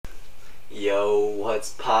Yo,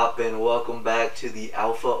 what's poppin'? Welcome back to the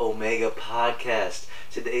Alpha Omega podcast.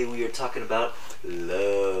 Today we are talking about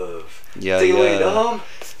love. Take it away, Dom.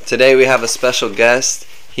 Today we have a special guest.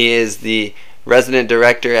 He is the resident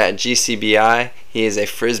director at GCBI. He is a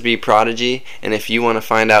Frisbee prodigy, and if you want to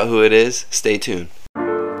find out who it is, stay tuned.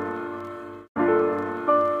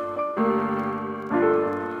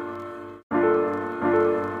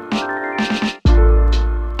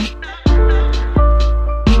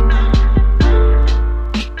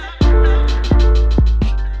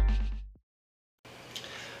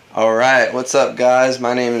 Alright, what's up guys?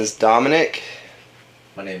 My name is Dominic.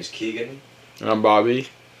 My name is Keegan. I'm Bobby.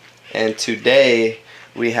 And today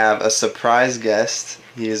we have a surprise guest.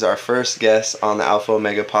 He is our first guest on the Alpha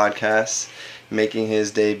Omega podcast. Making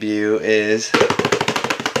his debut is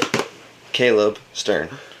Caleb Stern.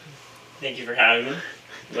 Thank you for having me.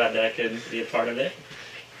 Glad that I could be a part of it.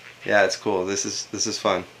 Yeah, it's cool. This is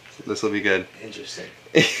fun. This will be good. Interesting.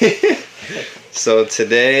 So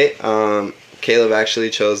today, Caleb actually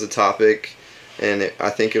chose the topic, and I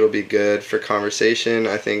think it'll be good for conversation.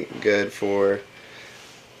 I think good for,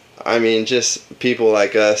 just people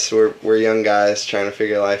like us. We're young guys trying to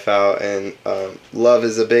figure life out, and love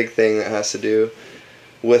is a big thing that has to do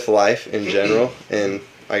with life in general, and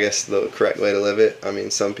I guess the correct way to live it.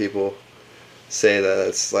 Some people say that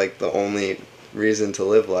it's like the only reason to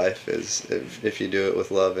live life is if you do it with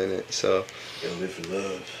love in it. So Gotta live for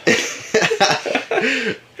love.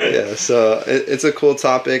 Yeah, so it's a cool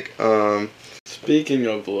topic. Speaking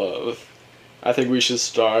of love, I think we should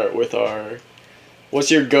start with what's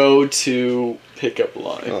your go-to pickup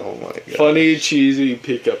line? Oh my god. Funny, cheesy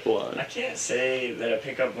pickup line. I can't say that a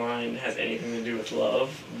pickup line has anything to do with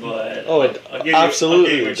love, but Oh, it I'll give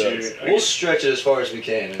absolutely you, I'll give does. you, We'll stretch it as far as we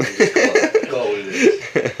can and we'll just call it what it is.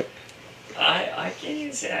 I can't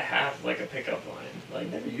even say I have like a pickup line. Like,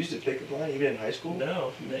 never used a pickup line even in high school?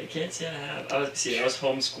 No, I can't say I have. I was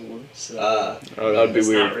homeschooled, so Oh, that'd be it's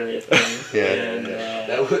weird. not really a thing. Yeah. And,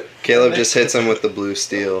 That would, Caleb just hits him with the blue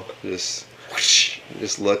steel. Just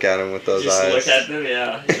look at him with those just eyes. look at them,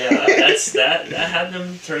 yeah. That had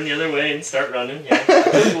them turn the other way and start running, yeah.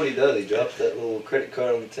 that's what he does. He drops that little credit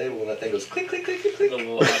card on the table and that thing goes click, click, click, click, The click.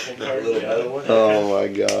 little apple The card, little yeah. metal one. Oh my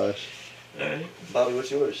gosh. Alright. Bobby,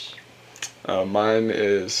 what's yours? Mine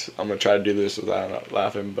is, I'm going to try to do this without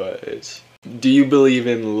laughing, but it's, do you believe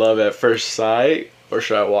in love at first sight, or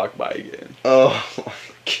should I walk by again? Oh my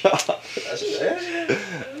god.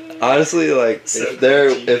 Honestly, like So if there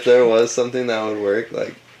catchy. was something that would work,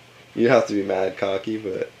 like you have to be mad cocky,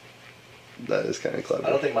 but that is kind of clever. I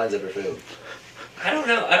don't think mine's ever failed. I don't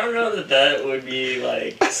know that would be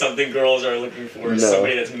like something girls are looking for. No.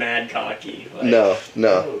 Somebody that's mad cocky. Like, No. You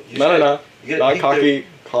No, gotta- no. you gotta Not peek cocky,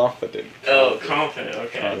 confident. Oh, confident.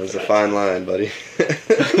 Okay. There's a fine line, buddy. You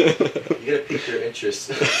gotta pique their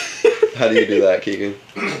interest. How do you do that, Keegan?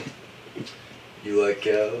 You like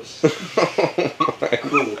cows? Oh my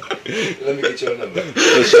Cool. Let me get your number.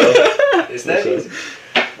 For sure. Is that For sure. easy?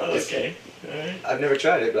 Oh, okay. All right. I've never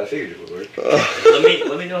tried it, but I figured it would work.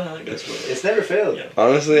 Let me know how it goes for you. It's never failed. Yeah.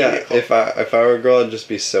 Honestly, Give me a call. if I were a girl, I'd just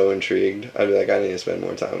be so intrigued. I'd be like, I need to spend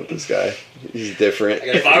more time with this guy. He's different.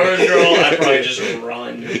 If I were a girl, I'd probably just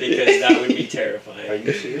run because that would be terrifying. Are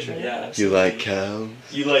you serious right now? Yeah. You Absolutely. like cows?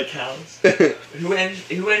 You like cows? Who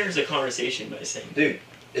enters a conversation by saying? Dude,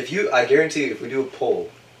 I guarantee you, if we do a poll,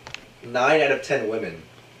 9 out of 10 women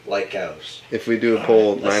like cows. If we do a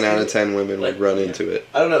poll, Let's 9 out do of 10 women would run yeah. into it.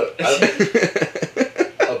 I don't know.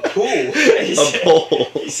 A pool. He A said- poll.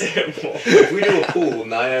 He said poll. If we do a pool,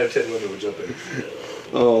 9 out of 10 women would jump in.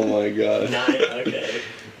 Oh my god. 9. Okay.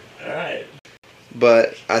 All right.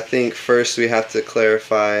 But I think first we have to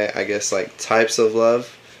clarify, I guess, like types of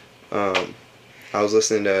love. I was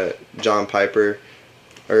listening to John Piper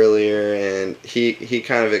earlier, and he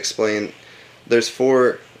kind of explained there's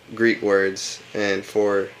 4 Greek words and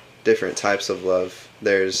 4 different types of love.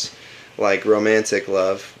 There's like romantic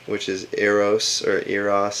love, which is eros or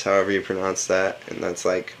eros, however you pronounce that, and that's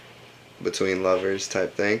like between lovers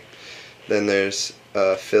type thing. Then there's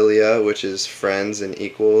philia, which is friends and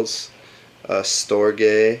equals.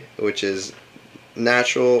 Storge, which is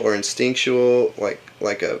natural or instinctual,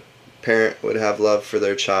 like a parent would have love for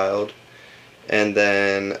their child. And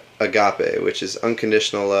then agape, which is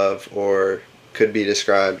unconditional love, or could be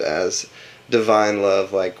described as divine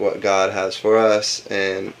love, like what God has for us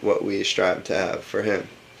and what we strive to have for Him.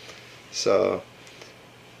 So,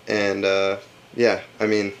 and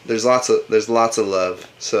there's lots of love.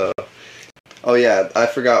 So, oh yeah, I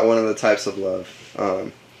forgot one of the types of love.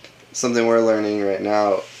 Something we're learning right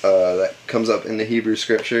now that comes up in the Hebrew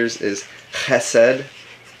scriptures is chesed,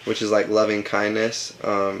 which is like loving kindness.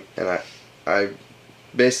 And I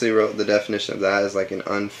basically wrote the definition of that as like an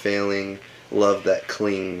unfailing love that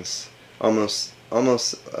clings, almost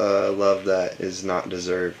love that is not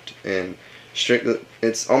deserved, and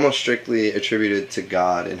it's almost strictly attributed to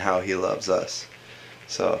God and how He loves us.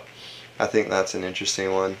 So I think that's an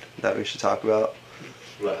interesting one that we should talk about.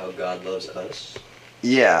 About how God loves us?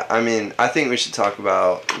 Yeah, I mean, I think we should talk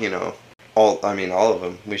about, all of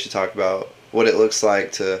them. We should talk about what it looks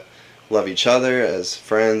like to love each other as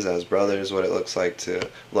friends, as brothers, what it looks like to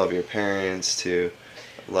love your parents, to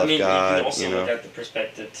love God. You can also look at the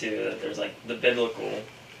perspective too that there's like the biblical,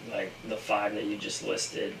 like the 5 that you just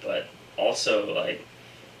listed, but also like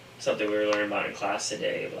something we were learning about in class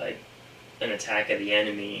today, like an attack of the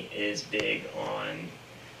enemy is big on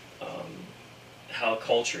how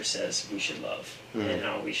culture says we should love and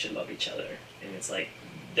how we should love each other. And it's like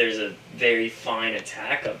there's a very fine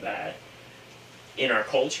attack of that in our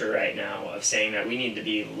culture right now of saying that we need to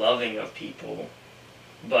be loving of people,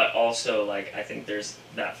 but also like I think there's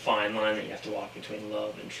that fine line that you have to walk between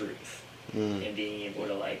love and truth and being able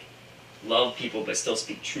to like love people but still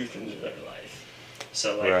speak truth into their life.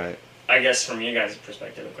 So like Right. I guess from you guys'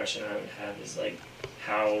 perspective, a question I would have is like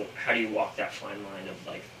how do you walk that fine line of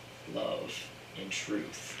like love and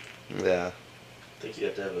truth? Yeah. I think you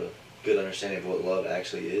have to have a good understanding of what love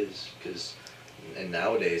actually is, because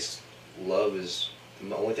nowadays love is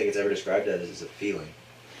the only thing it's ever described as is a feeling.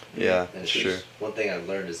 Yeah, And it's true. One thing I've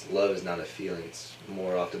learned is love is not a feeling; it's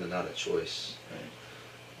more often than not a choice. Right.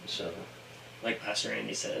 So, Like Pastor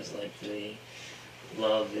Andy says, like the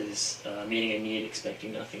love is meeting a need,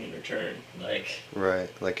 expecting nothing in return. Like Right,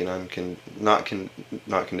 like an not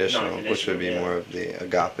conditional, which would be yeah. more of the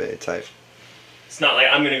agape type. it's not like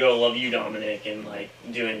I'm gonna go love you, Dominic, and like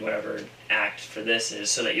doing whatever act for this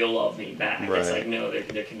is so that you'll love me back. It's Right. like no,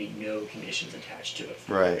 there can be no conditions attached to it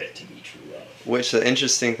for Right. it to be true love. Which the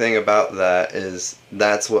interesting thing about that is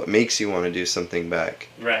that's what makes you want to do something back.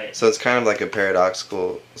 Right. So it's kind of like a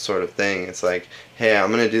paradoxical sort of thing. It's like, hey,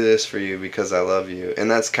 I'm going to do this for you because I love you.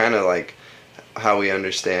 And that's kind of like how we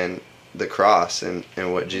understand the cross and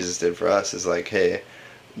what Jesus did for us is like, hey,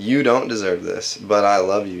 you don't deserve this, but I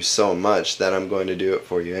love you so much that I'm going to do it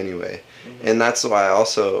for you anyway. Mm-hmm. And that's why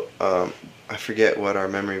also, I forget what our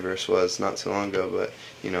memory verse was not too long ago, but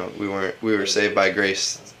we were saved by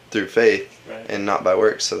grace through faith Right. and not by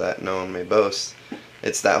works, so that no one may boast.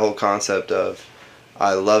 It's that whole concept of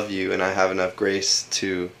I love you and I have enough grace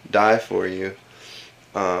to die for you,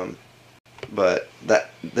 but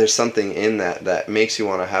that there's something in that makes you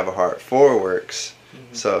want to have a heart for works.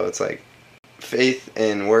 Mm-hmm. So it's like faith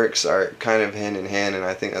and works are kind of hand in hand, and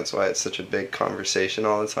I think that's why it's such a big conversation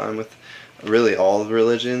all the time with really all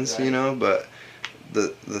religions, Right. But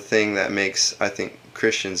the thing that makes, I think,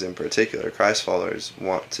 Christians in particular, Christ followers,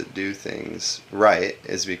 want to do things right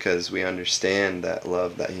is because we understand that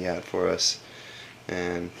love that He had for us.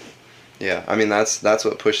 And yeah, I mean that's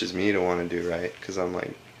what pushes me to want to do right, because I'm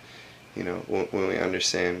like, when we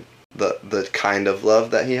understand the kind of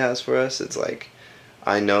love that He has for us, it's like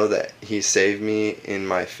I know that He saved me in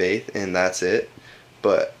my faith and that's it,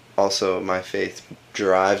 but also my faith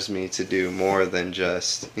drives me to do more than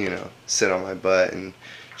just sit on my butt and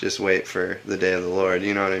just wait for the day of the Lord.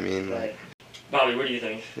 You know what I mean? Right. Bobby, what do you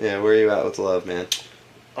think? Yeah, where are you at with love, man?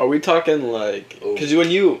 Are we talking like? Because when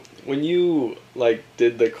you like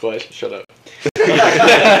did the question, shut up. where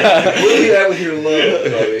are you at with your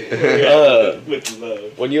love, Bobby? With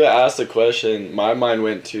love. When you asked the question, my mind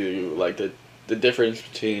went to like the difference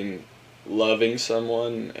between loving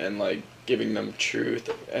someone and like giving them truth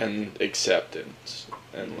and acceptance,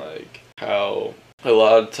 and like how a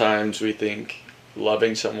lot of times we think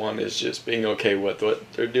loving someone is just being okay with what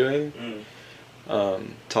they're doing.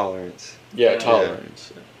 Tolerance. Yeah,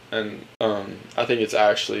 tolerance. And I think it's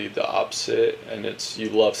actually the opposite, and it's you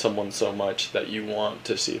love someone so much that you want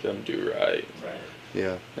to see them do right. Right.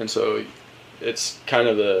 Yeah. And so it's kind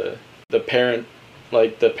of the parent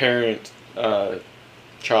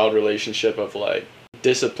child relationship of like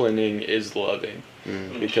disciplining is loving,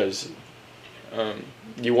 because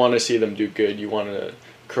you want to see them do good, you want to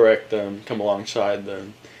correct them, come alongside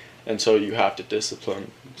them, and so you have to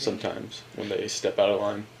discipline sometimes when they step out of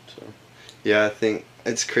line. So yeah, I think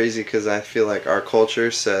it's crazy because I feel like our culture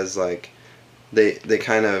says like they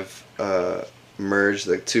kind of merge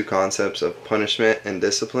the two concepts of punishment and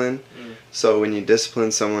discipline. So when you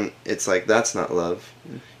discipline someone, it's like that's not love,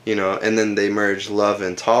 and then they merge love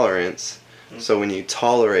and tolerance. So when you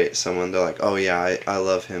tolerate someone, they're like, oh yeah, I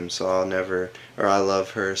love him, so I'll never, or I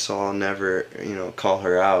love her, so I'll never, call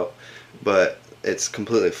her out. But it's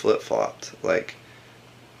completely flip-flopped. Like,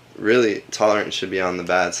 really, tolerance should be on the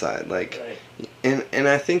bad side. Like, Right. And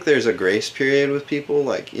I think there's a grace period with people.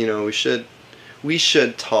 Like, you know, we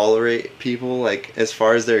should tolerate people, like, as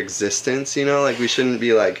far as their existence, you know, like, we shouldn't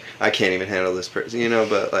be like, I can't even handle this person, you know,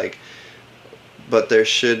 but there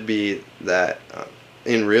should be that,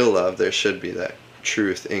 in real love, there should be that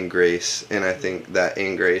truth in grace. And I think that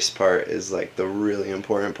in grace part is, like, the really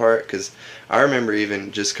important part, because I remember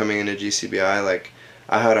even just coming into GCBI, like,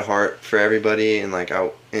 I had a heart for everybody, and, like,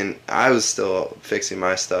 I was still fixing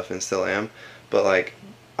my stuff and still am, but, like,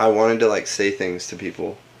 I wanted to, like, say things to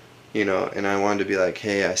people, you know, and I wanted to be like,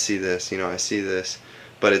 hey, I see this, you know, I see this.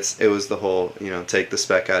 But it was the whole, you know, take the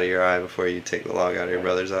speck out of your eye before you take the log out of your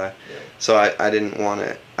brother's eye. Yeah. So I didn't want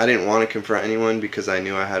to confront anyone, because I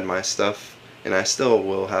knew I had my stuff, and I still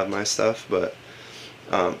will have my stuff, but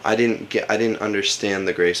I didn't understand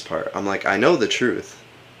the grace part. I'm like, I know the truth,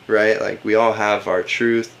 right? Like, we all have our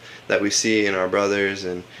truth that we see in our brothers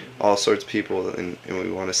and all sorts of people, and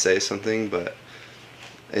we want to say something, but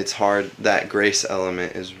it's hard. That grace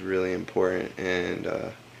element is really important, and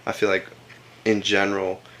I feel like in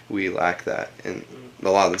general we lack that, and a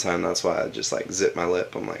lot of the time that's why I just, like, zip my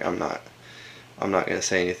lip. I'm like, I'm not gonna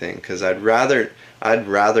say anything, because I'd rather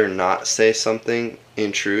not say something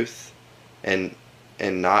in truth and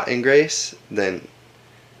not in grace than,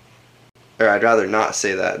 or I'd rather not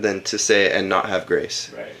say that than to say it and not have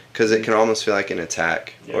grace, right? Because it can almost feel like an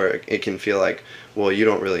attack, yeah. or it can feel like, well, you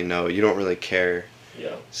don't really know, you don't really care.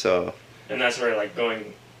 Yeah. So. And that's where, like,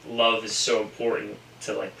 love is so important,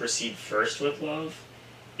 to, like, proceed first with love,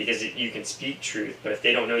 because you can speak truth, but if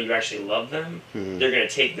they don't know you actually love them, they're going to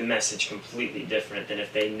take the message completely different than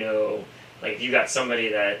if they know. Like, if you got somebody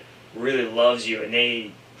that really loves you and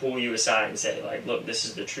they pull you aside and say, like, look, this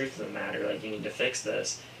is the truth of the matter, like, you need to fix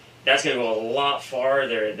this, that's going to go a lot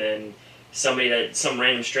farther than some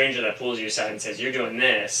random stranger that pulls you aside and says, you're doing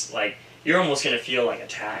this. Like, you're almost going to feel, like,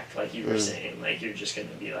 attacked, like you were saying. Like, you're just going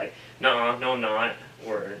to be like, no, I'm not,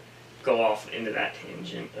 or go off into that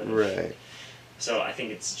tangent. Right. So I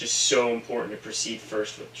think it's just so important to proceed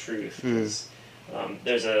first with truth, because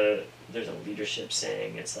there's a leadership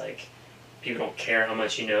saying, it's like, people don't care how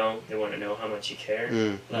much you know, they want to know how much you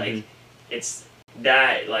care. Like, it's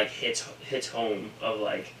that, like, hits home of,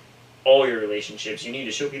 like, all your relationships. You need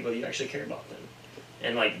to show people you actually care about them,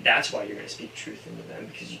 and, like, that's why you're going to speak truth into them,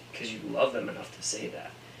 because you love them enough to say that.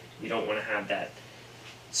 You don't want to have that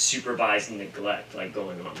supervised neglect, like,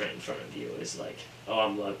 going on right in front of you. Is like, oh,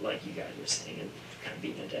 I'm like you guys were saying, and kind of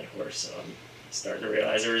beating a dead horse, so I'm starting to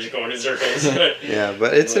realize we're just going in circles. Yeah,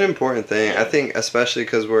 but it's an important thing. I think, especially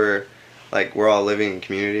because we're all living in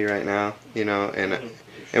community right now, you know,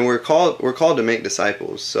 and we're called to make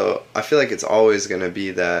disciples. So I feel like it's always going to be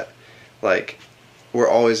that, like, we're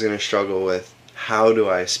always going to struggle with, how do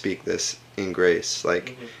I speak this in grace?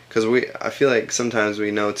 Like, because I feel like sometimes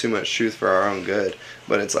we know too much truth for our own good,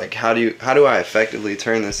 but it's like, how do I effectively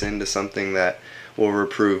turn this into something that will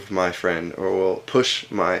reprove my friend, or will push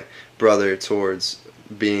my brother towards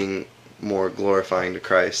being more glorifying to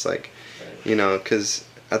Christ? Like, you know, because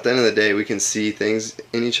at the end of the day, we can see things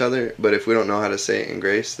in each other, but if we don't know how to say it in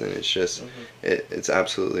grace, then it's just, it's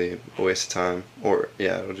absolutely a waste of time, or,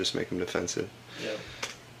 yeah, it'll just make them defensive.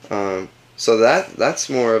 Yeah. So that's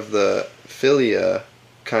more of the philia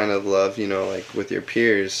kind of love, you know, like with your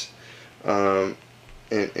peers. And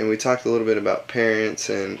we talked a little bit about parents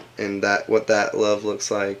and that, what that love looks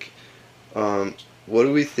like. What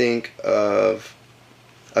do we think of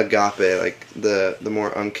agape, like the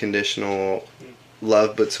more unconditional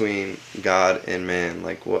love between God and man?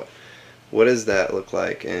 Like, what does that look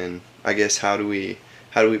like? And I guess how do we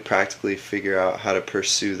practically figure out how to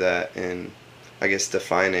pursue that, and I guess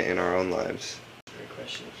define it in our own lives? Great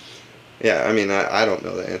question. Yeah, I mean, I don't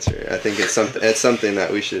know the answer. I think it's something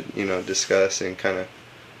that we should, you know, discuss and kind of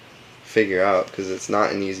figure out, because it's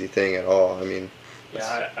not an easy thing at all. I mean,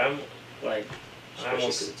 yeah, I'm like, especially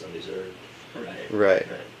because it's undeserved. Right.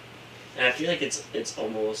 And I feel like it's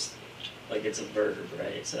almost like it's a verb,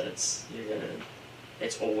 right? So it's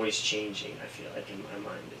always changing. I feel like, in my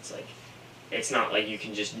mind, it's like, it's not like you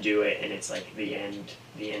can just do it and it's like the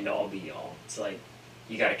end all be all. It's like,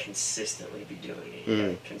 you gotta consistently be doing it. You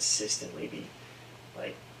gotta consistently be,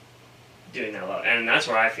 like, doing that love. And that's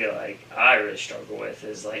where I feel like I really struggle with,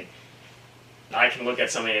 is like, I can look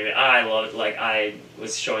at somebody and be, I love it, like, I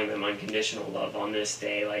was showing them unconditional love on this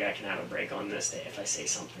day, like, I can have a break on this day if I say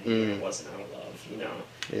something that wasn't out of love, you know?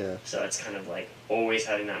 Yeah. So it's kind of like always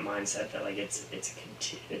having that mindset that, like, it's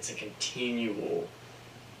a continual,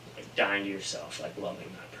 like, dying to yourself, like, loving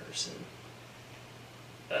that person.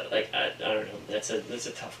 Like, I don't know, that's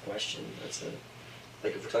a tough question.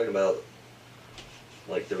 Like, if we're talking about,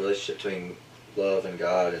 like, the relationship between love and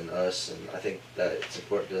God and us, and I think that it's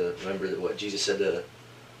important to remember that what Jesus said the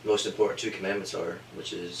most important 2 commandments are,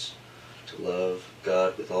 which is to love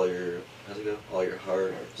God with all your, how's it go? All your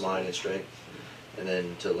heart, mind, and strength, and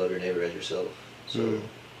then to love your neighbor as yourself. So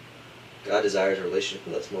God desires a relationship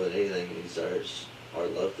with us more than anything. He desires our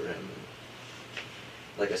love for Him. And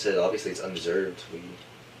like I said, obviously it's undeserved.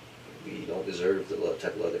 We don't deserve the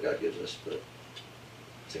type of love that God gives us, but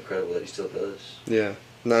it's incredible that He still does. Yeah.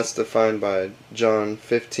 And that's defined by John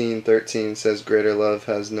 15:13 says, "Greater love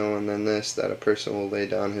has no one than this, that a person will lay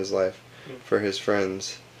down his life for his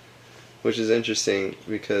friends." Which is interesting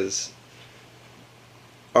because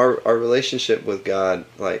our relationship with God,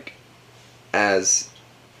 like, as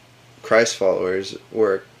Christ followers,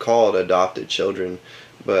 we're called adopted children,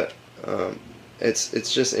 but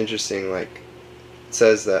it's just interesting, like, it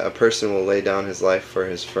says that a person will lay down his life for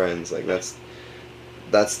his friends. Like, that's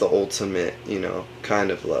the ultimate,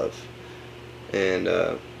 kind of love. And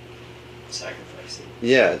Sacrificing.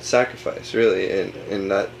 Yeah, sacrifice, really.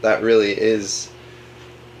 And that really is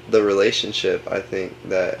the relationship, I think,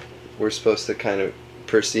 that we're supposed to kind of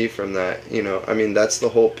perceive from that. I mean, that's the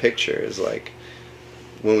whole picture, is like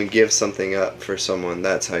when we give something up for someone,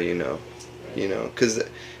 that's how you know. Because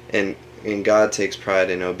and God takes pride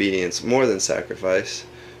in obedience more than sacrifice,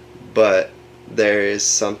 but there is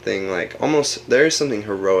something something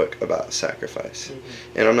heroic about sacrifice.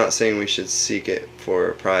 And I'm not saying we should seek it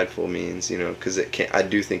for prideful means, because I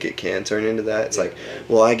do think it can turn into that. It's like,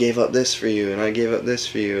 well, I gave up this for you, and I gave up this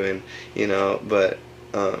for you, and but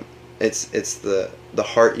it's the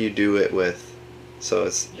heart you do it with. So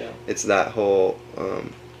it's that whole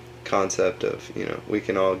concept of, we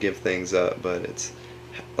can all give things up, but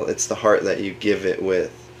it's the heart that you give it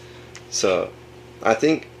with. So I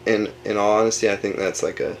think, in all honesty, I think that's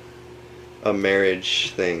like a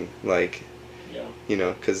marriage thing, like,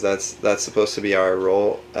 because that's supposed to be our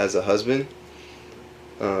role as a husband.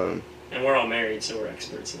 And we're all married, so we're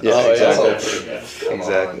experts in that. Yeah, exactly. Come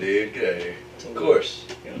on, dude, get out of here. Of course.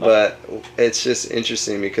 Yeah. But it's just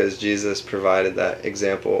interesting because Jesus provided that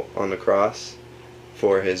example on the cross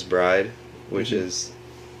for His bride, which is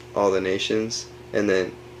all the nations, and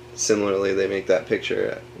then similarly they make that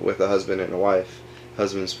picture with a husband and a wife.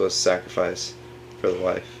 Husband's supposed to sacrifice for the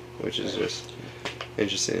wife, which is just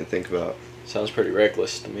interesting to think about. Sounds pretty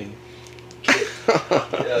reckless to me.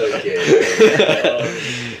 Okay.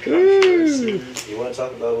 You want to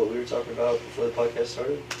talk about what we were talking about before the podcast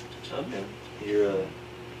started? Your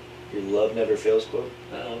love never fails quote?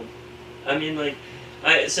 I mean, like,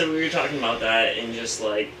 so we were talking about that, and just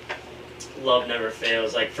like, love never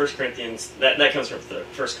fails. Like 1 Corinthians, that comes from 1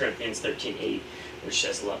 Corinthians 13:8, which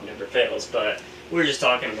says love never fails. But we were just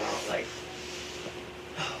talking about, like,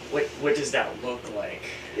 what does that look like?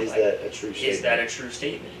 Is that a true statement? Is that a true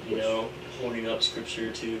statement? Holding up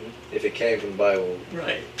scripture to, if it came from the Bible,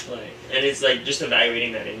 right? Like, and it's like just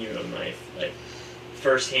evaluating that in your own life. Like,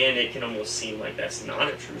 firsthand, it can almost seem like that's not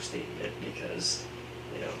a true statement because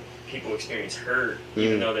people experience hurt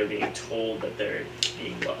even though they're being told that they're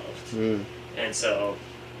being loved. And so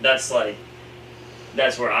that's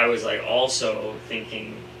where I was like also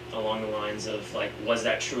thinking along the lines of, like, was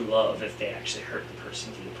that true love if they actually hurt the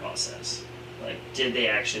person through the process? Like, did they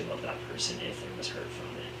actually love that person if there was hurt from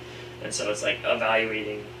it? And so it's like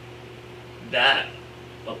evaluating that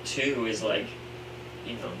up too is like,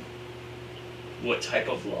 what type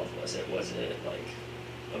of love was it? Was it like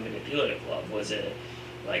a manipulative love? Was it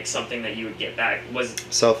like something that you would get back? Was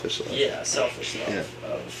selfish love? Yeah, selfish love. Yeah.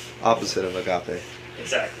 Of opposite of agape.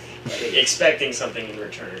 Exactly. Like, expecting something in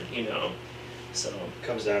return, So it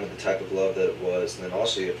comes down to the type of love that it was, and then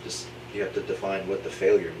also you have to define what the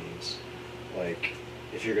failure means. Like,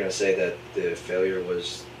 if you're gonna say that the failure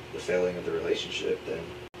was the failing of the relationship, then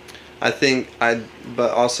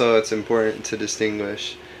but also it's important to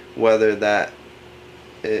distinguish whether that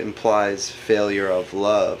implies failure of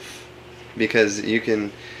love, because you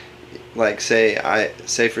can, like, say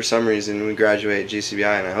for some reason we graduate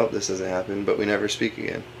GCBI, and I hope this doesn't happen, but we never speak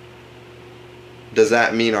again. Does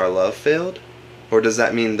that mean our love failed, or does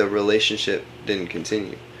that mean the relationship didn't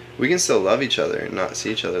continue? We can still love each other and not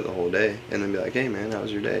see each other the whole day, and then be like, hey man, how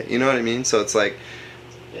was your day? You know what I mean? So it's like,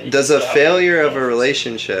 does a failure of a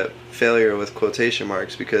relationship, failure with quotation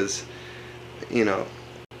marks, because,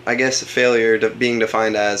 I guess failure being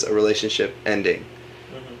defined as a relationship ending,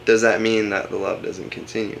 does that mean that the love doesn't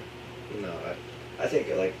continue? No, I think,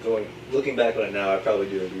 like, looking back on it now, I probably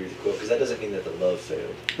do agree with the quote, because that doesn't mean that the love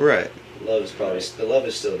failed. Right. The love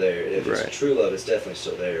is still there. If it's true love, it's definitely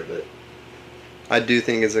still there, but I do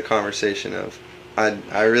think it's a conversation of,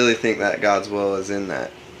 I really think that God's will is in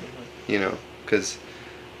that, because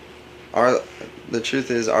the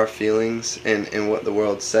truth is our feelings and what the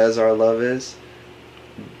world says our love is,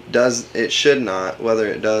 it should not, whether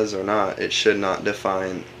it does or not, it should not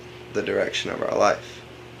define the direction of our life.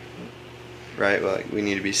 Right? Like, we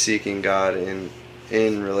need to be seeking God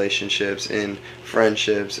in relationships, in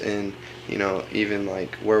friendships, in, you know, even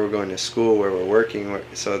like where we're going to school, where we're working.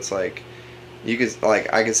 So it's like,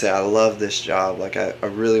 I could say I love this job, like I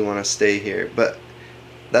really want to stay here, but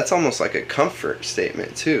that's almost like a comfort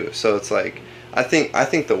statement too. So it's like, I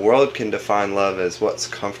think the world can define love as what's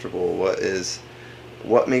comfortable,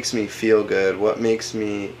 what makes me feel good, what makes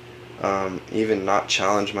me even not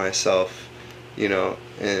challenge myself, you know.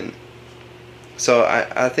 And so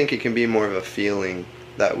I think it can be more of a feeling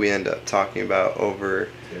that we end up talking about over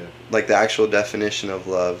like the actual definition of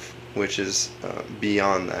love, which is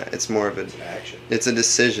beyond that. It's more of action. It's a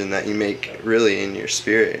decision that you make really in your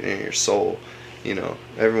spirit and in your soul. You know,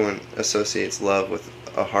 everyone associates love with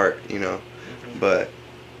a heart, you know, but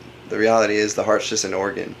the reality is the heart's just an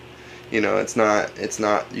organ. You know, it's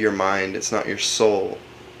not your mind, it's not your soul.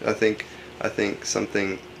 I think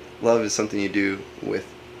love is something you do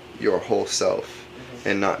with your whole self,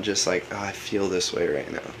 and not just like, oh, I feel this way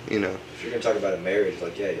right now, you know. If you're gonna talk about a marriage,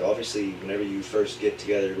 like, yeah, obviously whenever you first get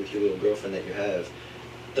together with your little girlfriend that you have,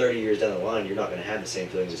 30 years down the line, you're not gonna have the same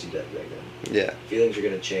feelings as you did back then. Yeah. Feelings are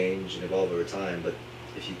gonna change and evolve over time, but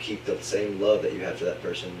if you keep the same love that you had for that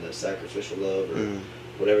person, the sacrificial love or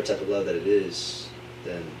whatever type of love that it is,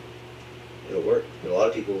 then it'll work. But a lot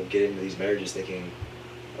of people get into these marriages thinking,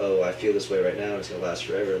 oh, I feel this way right now, and it's going to last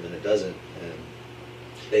forever, and then it doesn't. And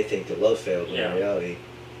they think that love failed, when in reality...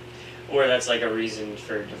 Or that's like a reason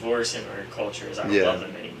for divorce in our culture, is I don't love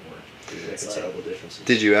them anymore. Reconcilable differences.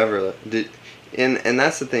 Did you ever... And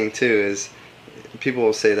that's the thing, too, is people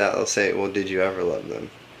will say that. They'll say, well, did you ever love them?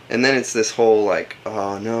 And then it's this whole, like,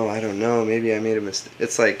 oh, no, I don't know. Maybe I made a mistake.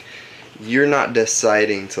 It's like, you're not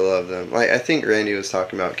deciding to love them. Like, I think Randy was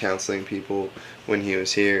talking about counseling people when he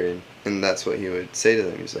was here, and that's what he would say to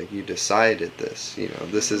them. He's like, you decided this. You know,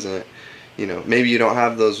 this isn't, you know, maybe you don't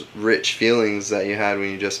have those rich feelings that you had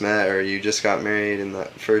when you just met or you just got married in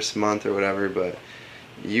that first month or whatever, but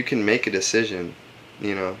you can make a decision,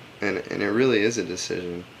 you know, and it really is a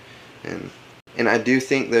decision. And I do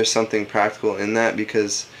think there's something practical in that,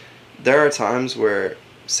 because there are times where,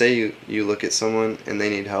 say you look at someone and they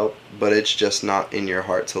need help, but it's just not in your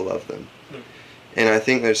heart to love them. And I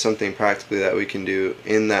think there's something practically that we can do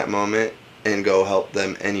in that moment and go help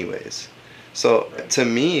them anyways. So to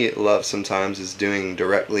me, love sometimes is doing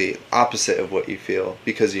directly opposite of what you feel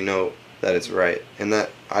because you know that it's right. And that,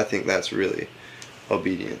 I think that's really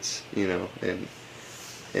obedience, you know.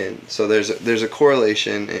 And so there's a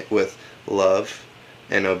correlation with love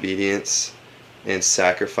and obedience and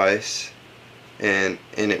sacrifice, and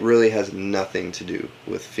it really has nothing to do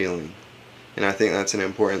with feeling. And I think that's an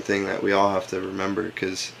important thing that we all have to remember,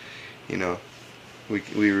 because, you know, we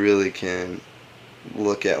really can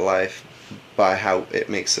look at life by how it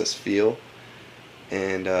makes us feel.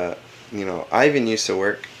 And you know, I even used to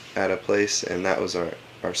work at a place, and that was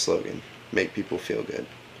our slogan: make people feel good.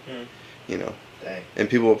 You know. Dang. And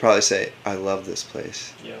people will probably say, I love this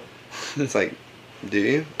place. Yeah. It's like, do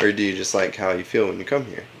you? Or do you just like how you feel when you come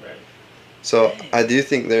here? Right. So I do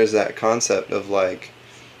think there's that concept of, like,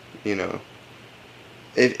 you know,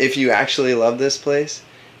 if you actually love this place,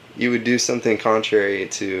 you would do something contrary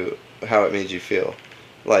to how it made you feel.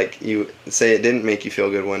 Like, you say it didn't make you feel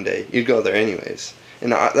good one day, you'd go there anyways.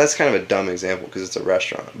 And that's kind of a dumb example because it's a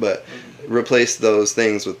restaurant, but replace those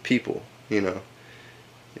things with people, you know.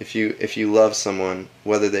 If you love someone,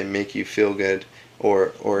 whether they make you feel good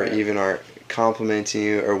or even are complimenting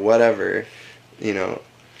you or whatever, you know,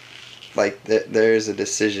 like there's a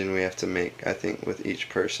decision we have to make, I think, with each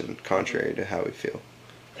person, contrary to how we feel.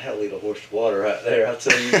 That'll lead a horse to water right there, I'll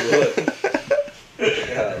tell you what.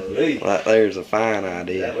 Golly. Well, there's a fine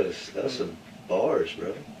idea. That was some bars,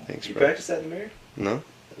 bro. Thanks, You bro. practice that in the mirror? No?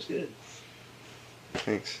 That was good.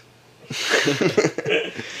 Thanks.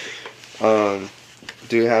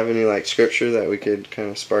 Do you have any, like, scripture that we could kind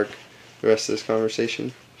of spark the rest of this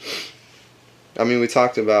conversation? I mean,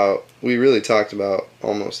 we really talked about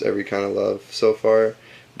almost every kind of love so far,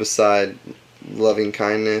 beside loving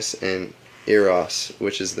kindness and eros,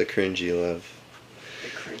 which is the cringy love. The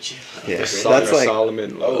cringy love. Yeah, The Song that's of like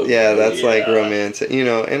Solomon love. yeah, that's like Yeah. romantic, you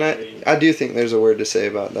know. And I do think there's a word to say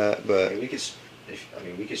about that, I but mean,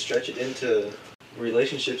 we could stretch it into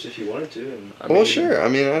relationships if you wanted to. And I well, mean, sure. I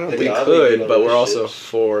mean, I don't we We think I could, believe but in we're also relationships.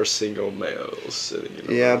 for single males sitting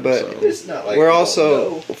in a Yeah, room, but so. it's not like we're we don't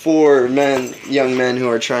also know. for young men who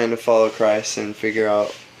are trying to follow Christ and figure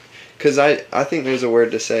out, because I think there's a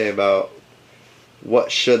word to say about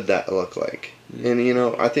what should that look like? And,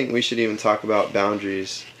 I think we should even talk about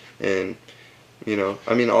boundaries and,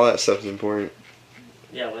 all that stuff is important.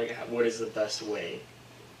 Yeah, like what is the best way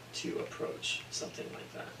to approach something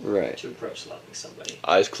like that? Right. To approach loving somebody.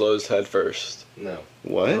 Eyes closed, head first. No.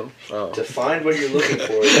 What? Oh. To find what you're looking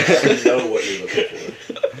for, you have to know what you're looking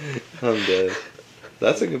for. I'm dead.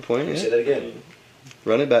 That's a good point, Say yeah. that again.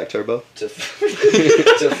 Run it back, Turbo. To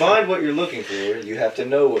find what you're looking for, you have to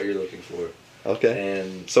know what you're looking for. Okay.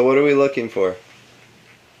 And So what are we looking for,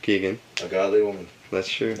 Keegan? a godly woman. That's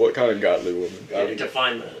true. What kind of godly woman? Yeah,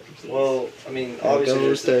 define that. please. Well, I mean, And obviously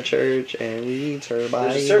goes there's, to church and reads her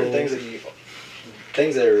Bible. there's certain things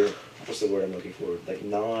that are, what's the word I'm looking for? Like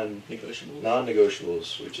negotiable.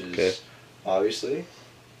 non-negotiables, which is Okay. obviously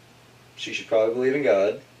she should probably believe in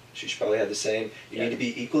God. She should probably have the same. You Yeah. need to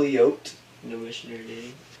be equally yoked. No missionary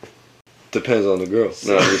dating. Depends on the girl.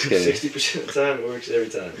 No, I'm just kidding. 60% of the time, it works every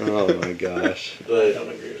time. Oh my gosh. I But don't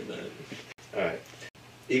agree with that. all right,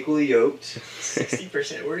 equally yoked.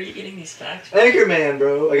 60%. Where are you getting these facts from? Anchorman,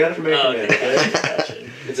 bro. I got it from Oh, Anchorman. okay. Okay. Gotcha.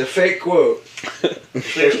 It's a fake quote.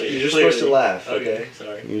 Clearly, You're just supposed to clearly. laugh. Okay, Okay.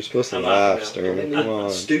 sorry. You're supposed to I'm laugh, laughing now. Stern. Come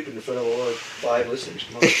on. Stupid in front of all our 5 listeners.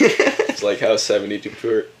 Come on. It's like how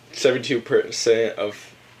 72% of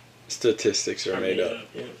statistics are made up.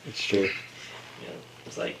 Yeah. It's true.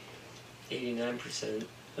 It's like 89%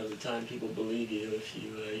 of the time people believe you if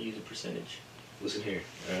you use a percentage. Listen here.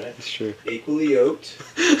 All right. It's true. Equally yoked.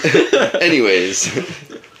 Anyways.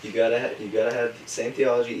 You gotta have same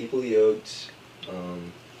theology, equally yoked.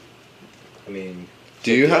 I mean,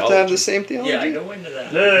 Do you have to have the Theology. same theology? Yeah, I go into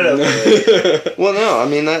that. no. Well, no. I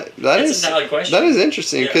mean that That's is a valid question. that is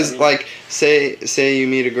interesting Yeah, because I mean- like say you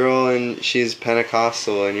meet a girl and she's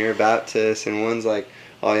Pentecostal and you're Baptist and one's like,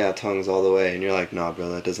 oh yeah, tongues all the way, and you're like, nah, bro,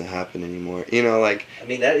 that doesn't happen anymore. Like I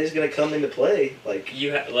mean, that is gonna come into play. Like,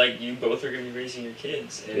 You you both are going to be raising your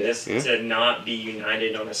kids, and Yeah. just Yeah. to not be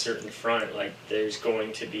united on a certain front, like there's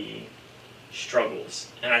going to be struggles,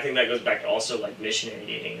 and I think that goes back to also like missionary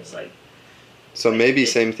dating is like so Like, maybe it-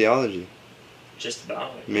 same theology. just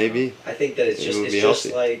about it, you Maybe. know? I think that it's It just would it's be just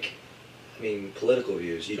healthy. like, I mean, political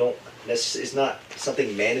views. You don't. It's not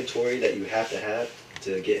something mandatory that you have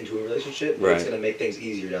to get into a relationship. But It's Right. gonna make things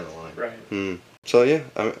easier down the line. Right. So yeah,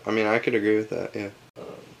 I mean I could agree with that. Yeah. Um,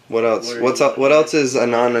 What else? What are you- What else is a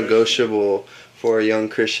non-negotiable for a young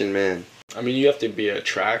Christian man? I mean, you have to be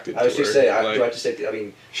attracted I was to just her. say, like, do I have to say? I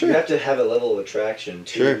mean, Sure. you have to have a level of attraction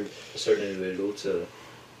to Sure. a certain individual to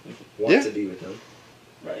want Yeah. to be with them.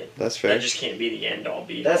 Right. That's fair. That just can't be the end all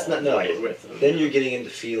be. That's all not- no. right with them. Then you're getting into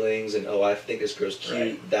feelings and I think this girl's cute.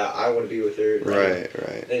 Right. That I want to be with her. Right.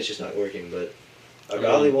 Then it's just not working. But a I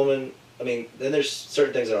godly mean- woman. I mean, then there's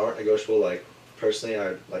certain things that aren't negotiable. Like personally,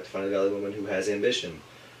 I'd like to find a godly woman who has ambition,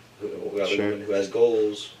 a godly Sure. woman who has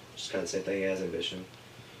goals. Just kind of the same thing as ambition.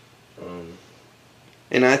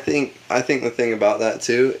 And I think the thing about that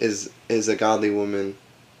too is a godly woman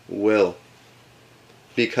will,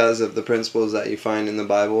 because of the principles that you find in the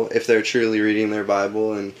Bible, if they're truly reading their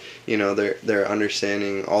Bible and they're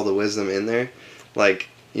understanding all the wisdom in there, like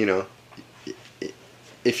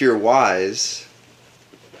if you're wise,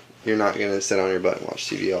 you're not gonna sit on your butt and watch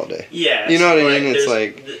TV all day. Yeah. You know what I so, mean?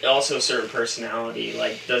 It's there's also a certain personality.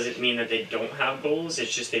 Like, doesn't mean that they don't have goals.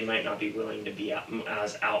 It's just they might not be willing to be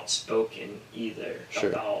as outspoken either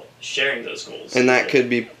Sure. about sharing those goals. And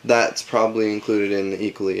that's probably included in the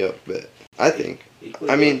equally yoked bit. I think.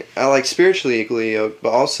 Equally I mean, I like spiritually equally yoked,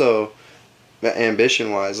 but also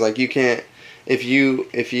ambition wise. Like you can't if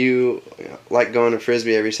you like going to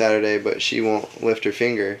Frisbee every Saturday, but she won't lift her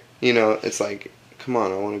finger. It's like, come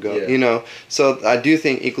on, I want to go. Yeah. So I do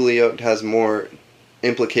think equally yoked has more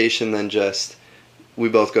implication than just we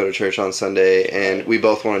both go to church on Sunday and we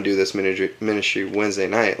both want to do this ministry Wednesday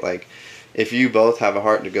night. Like, if you both have a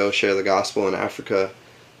heart to go share the gospel in Africa,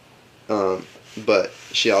 but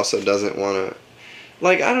she also doesn't want to.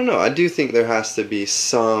 Like, I don't know. I do think there has to be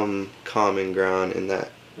some common ground in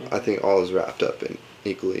that. I think all is wrapped up in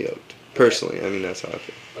equally yoked. Personally, I mean, that's how I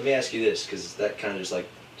feel. Let me ask you this, because that kind of just like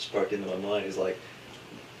sparked into my mind. Is like,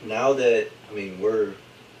 now that we're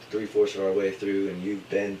 3/4 of our way through, and you've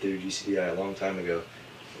been through GCDI a long time ago,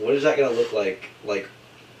 what is that gonna look like? Like,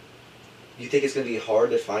 you think it's gonna be hard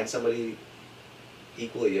to find somebody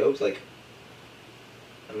equally yoked? Like,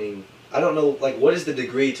 I don't know. Like, what is the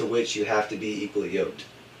degree to which you have to be equally yoked?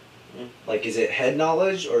 Mm. Like, is it head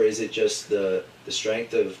knowledge, or is it just the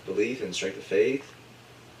strength of belief and strength of faith?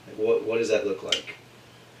 Like, what does that look like?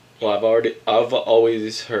 Well, I've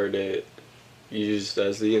always heard it used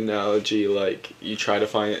as the analogy, like you try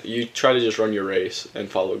to just run your race and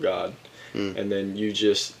follow God, Mm. and then you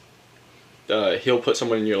just he'll put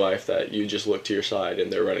someone in your life that you just look to your side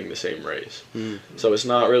and they're running the same race. Mm. So it's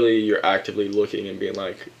not really you're actively looking and being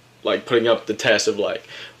like putting up the test of like,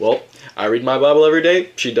 well, I read my Bible every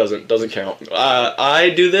day, she doesn't count. I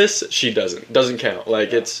do this, she doesn't count.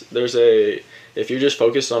 Like if you're just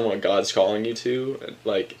focused on what God's calling you to,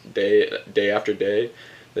 like day after day,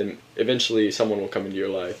 then eventually someone will come into your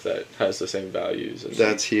life that has the same values. And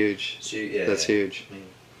That's huge. So, yeah, That's huge. I mean,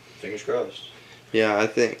 fingers crossed. Yeah, I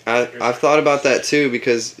think I've thought about that too,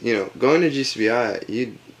 because going to GCBI,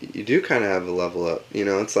 you do kind of have a level up.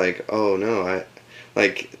 It's like, oh no,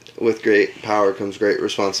 with great power comes great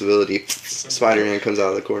responsibility. Spider-Man comes out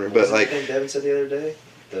of the corner, but I think Devin said the other day,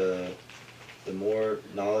 the more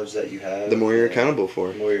knowledge that you have, the more you're accountable for.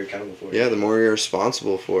 The more you're accountable for. Yeah, the more you're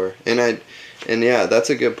responsible for. And yeah, that's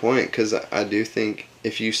a good point, because I do think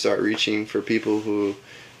if you start reaching for people who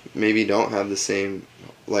maybe don't have the same,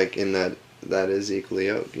 like in that is equally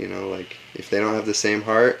yoked, like if they don't have the same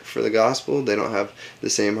heart for the gospel, they don't have the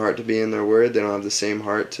same heart to be in their word, they don't have the same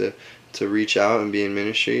heart to reach out and be in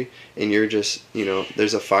ministry, and you're just,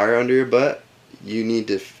 there's a fire under your butt, you need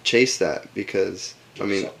to chase that, because I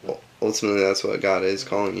mean ultimately that's what God is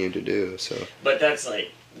calling you to do. So but that's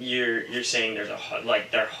like you're saying there's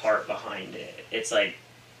their heart behind it. It's like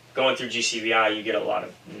going through GCBI, you get a lot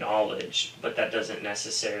of knowledge, but that doesn't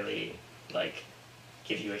necessarily like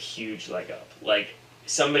give you a huge leg up. Like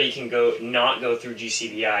somebody can not go through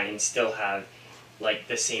GCBI and still have like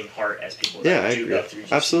the same heart as people that do go through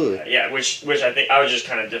GCBI. Absolutely. Yeah, which I think I was just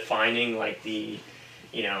kind of defining like the,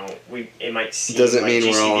 it might seem doesn't like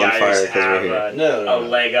mean we're all on fire because we're here. A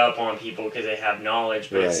leg up on people because they have knowledge,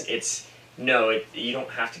 but Right. You don't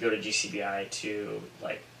have to go to GCBI to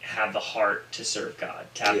like have the heart to serve God,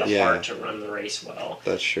 to have the Yeah. heart to run the race well.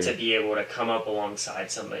 That's true. To be able to come up alongside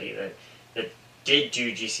somebody that did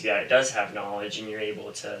do GCBI, that does have knowledge, and you're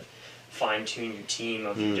able to fine-tune your team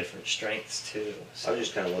of your different strengths too. So. I was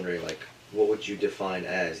just kind of wondering, like, what would you define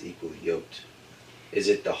as equally yoked? Is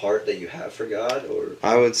it the heart that you have for God, or?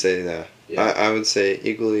 I would say that. Yeah. I would say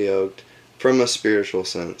equally yoked, from a spiritual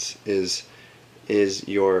sense, is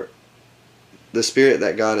the spirit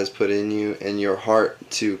that God has put in you, and your heart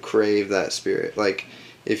to crave that spirit. Like,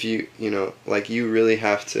 if you really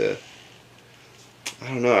have to, I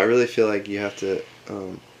don't know, I really feel like you have to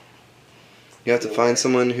find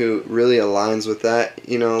someone who really aligns with that.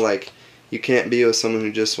 Like, you can't be with someone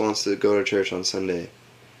who just wants to go to church on Sunday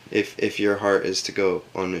if your heart is to go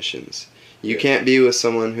on missions. You can't be with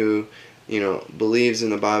someone who, believes in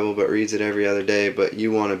the Bible but reads it every other day, but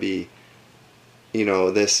you want to be,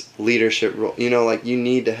 this leadership role. Like, you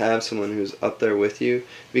need to have someone who's up there with you,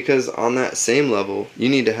 because on that same level, you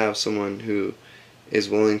need to have someone who is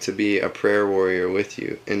willing to be a prayer warrior with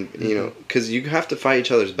you, and because you have to fight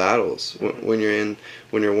each other's battles when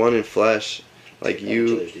you're one in flesh. Like,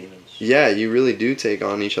 you really do take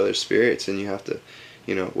on each other's spirits, and you have to,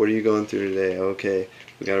 what are you going through today? Okay,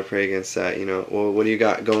 we got to pray against that. Well, what do you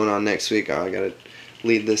got going on next week? Oh, I got to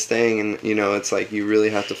lead this thing, and it's like you really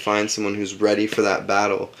have to find someone who's ready for that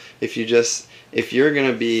battle. If you're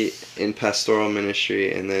gonna be in pastoral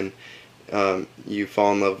ministry and then you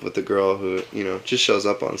fall in love with a girl who just shows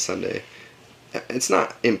up on Sunday, it's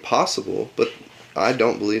not impossible, but I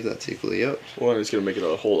don't believe that's equally yoked. Well, it's gonna make it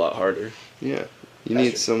a whole lot harder. Yeah, you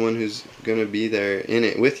need someone who's gonna be there in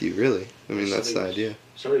it with you. Really, I mean, that's the idea.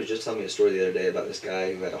 Somebody was just telling me a story the other day about this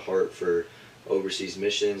guy who had a heart for overseas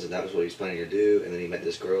missions, and that was what he was planning to do. And then he met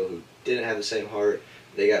this girl who didn't have the same heart.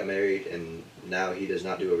 They got married, and now he does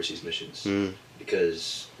not do overseas missions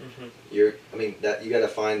because you got to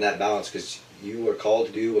find that balance, because you are called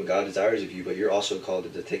to do what God desires of you, but you're also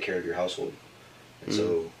called to take care of your household. And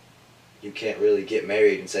so you can't really get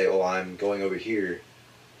married and say, "Oh, I'm going over here,"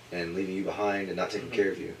 and leaving you behind and not taking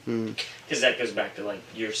care of you. Because that goes back to like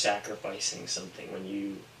you're sacrificing something when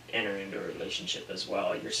you enter into a relationship as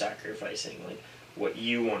well. You're sacrificing like what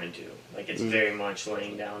you want to do. Like it's very much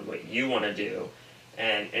laying down what you want to do.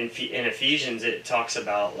 And in Ephesians it talks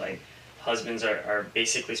about like husbands are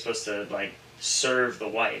basically supposed to like serve the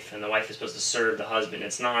wife, and the wife is supposed to serve the husband.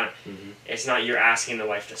 It's not you're asking the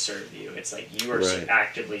wife to serve you. It's like you are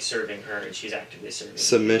actively serving her, and she's actively serving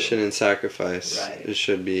Submission you. And sacrifice. Right. It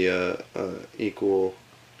should be a equal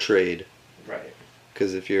trade. Right.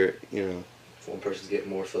 Because if you're, If one person's getting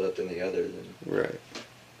more filled up than the other, then right.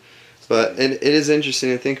 But it is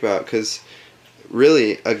interesting to think about, because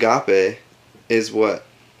really agape is what,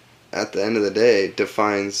 at the end of the day,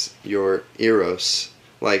 defines your eros.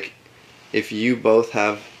 Like, if you both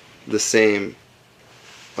have the same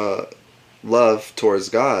love towards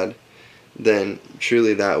God, then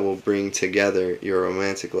truly that will bring together your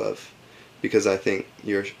romantic love. Because I think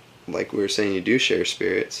like we were saying, you do share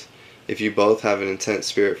spirits. If you both have an intense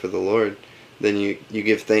spirit for the Lord, then you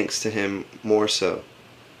give thanks to Him more so.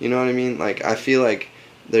 You know what I mean? Like, I feel like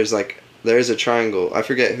there's a triangle. I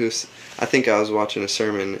forget I think I was watching a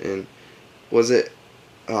sermon, and was it,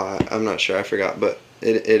 I'm not sure, I forgot, but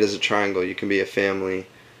it is a triangle. You can be a family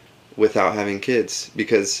without having kids,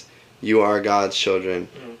 because you are God's children,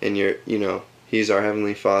 and He's our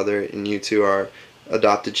Heavenly Father, and you two are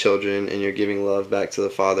adopted children, and you're giving love back to the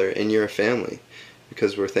Father, and you're a family,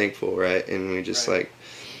 because we're thankful, right? And we just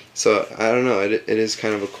so I don't know, it is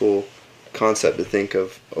kind of a cool concept to think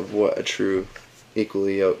of what a true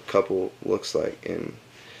equally yoked couple looks like, and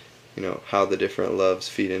how the different loves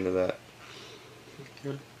feed into that.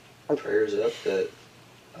 Prayers up that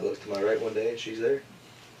I look to my right one day and she's there.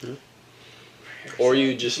 Or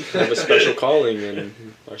you just have a special calling and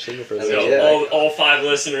are single for So, that. all 5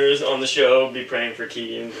 listeners on the show be praying for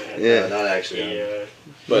Keegan. Yeah. Not actually. Yeah.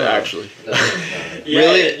 But No. actually. No. Yeah,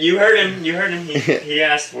 Really? you heard him. He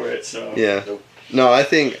asked for it. So Yeah. Nope. No, I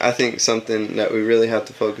think something that we really have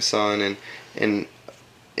to focus on, and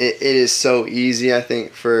it is so easy, I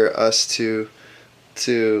think, for us to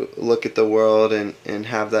look at the world and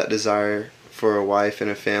have that desire for a wife and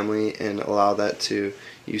a family, and allow that to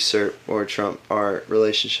usurp or trump our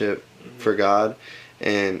relationship for God.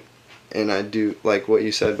 And I do like what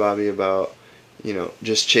you said, Bobby, about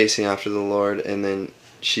just chasing after the Lord, and then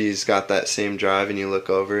she's got that same drive, and you look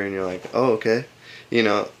over and you're like, oh, okay.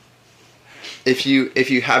 If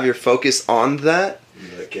you have your focus on that,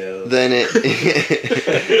 then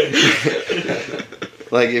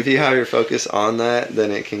like, if you have your focus on that,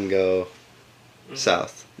 then it can go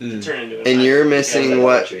south. turn into a And you're nightmare. missing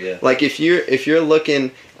like, if you're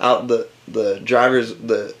looking out the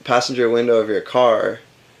passenger window of your car,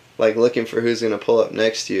 like, looking for who's going to pull up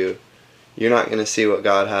next to you, you're not going to see what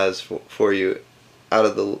God has for you out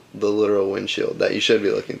of the literal windshield that you should be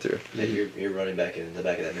looking through. And you're running back in the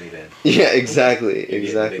back of that minivan. Yeah, exactly, You're getting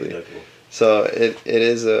exactly. big knuckle. So it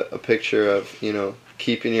is a picture of,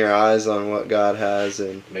 keeping your eyes on what God has,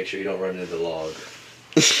 and Make sure you don't run into the log.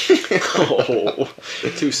 Oh,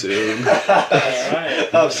 too soon.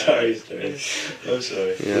 Alright. I'm sorry, Stan. I'm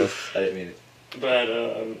sorry. Yeah. I didn't mean it. But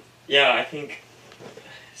yeah, I think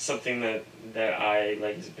something that I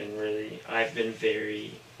like I've been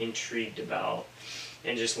very intrigued about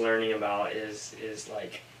and just learning about is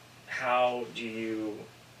like, how do you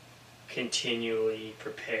continually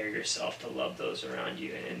prepare yourself to love those around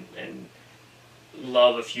you and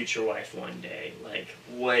love a future wife one day? Like,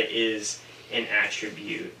 what is an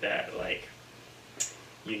attribute that, like,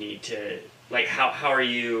 you need to, like, how are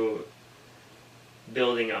you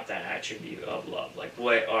building up that attribute of love? Like,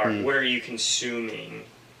 what are you consuming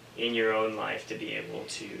in your own life to be able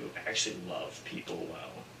to actually love people well?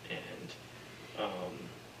 And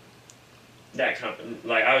that kind of,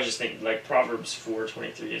 like, I was just thinking, like, Proverbs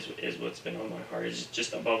 4:23 is what's been on my heart. Is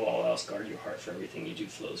just above all else, guard your heart, for everything you do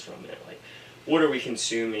flows from it. Like, what are we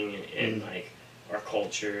consuming in like our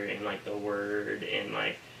culture and like the word, and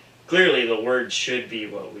like, clearly the word should be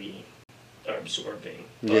what we are absorbing.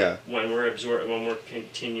 But Yeah. when we're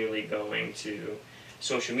continually going to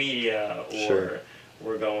social media, or Sure.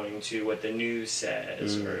 we're going to what the news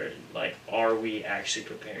says, or like, are we actually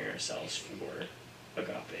preparing ourselves for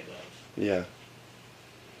agape love? Yeah.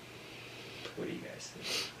 What do you guys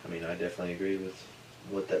think? I mean, I definitely agree with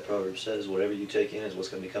what that proverb says. Whatever you take in is what's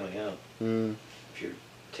going to be coming out. Mm. If you're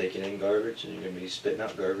taking in garbage, and you're going to be spitting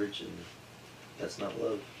out garbage, and that's not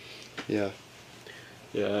love. Yeah.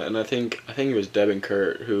 Yeah, and I think it was Deb and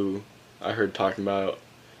Kurt who I heard talking about.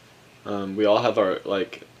 We all have our,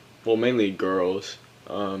 like, well, mainly girls.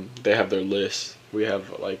 They have their lists. We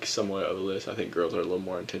have, like, somewhat of a list. I think girls are a little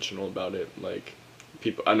more intentional about it. Like,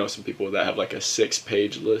 I know some people that have like a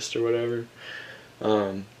 6-page list or whatever.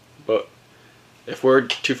 But if we're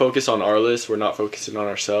too focused on our list, we're not focusing on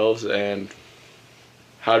ourselves. And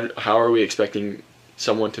how are we expecting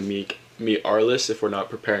someone to meet our list if we're not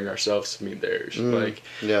preparing ourselves to meet theirs? Like,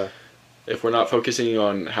 Yeah. if we're not focusing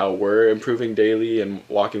on how we're improving daily and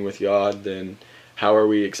walking with God, then how are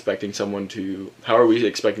we expecting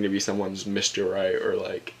to be someone's Mr. Right or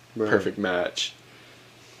like Right. perfect match?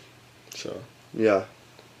 So Yeah.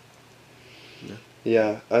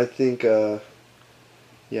 Yeah, I think, I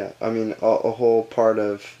mean, a whole part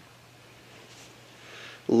of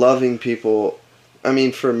loving people, I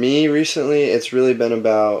mean, for me recently, it's really been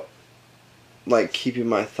about, like, keeping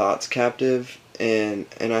my thoughts captive, and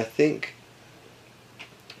I think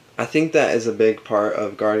that is a big part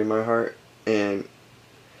of guarding my heart, and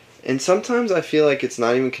sometimes I feel like it's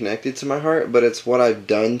not even connected to my heart, but it's what I've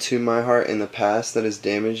done to my heart in the past that has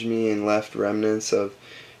damaged me and left remnants of,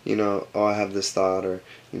 oh, I have this thought, or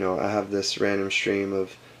I have this random stream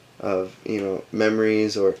of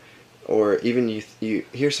memories, or even you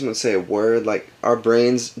hear someone say a word, like our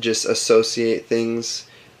brains just associate things,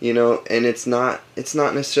 and it's not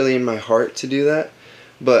necessarily in my heart to do that,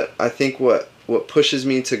 but I think what pushes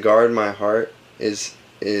me to guard my heart is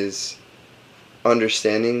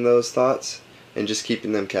understanding those thoughts and just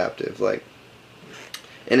keeping them captive, like,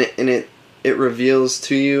 and it reveals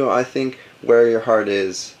to you, I think, where your heart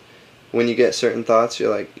is. When you get certain thoughts, you're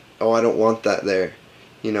like, oh, I don't want that there,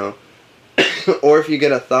 or if you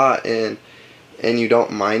get a thought and you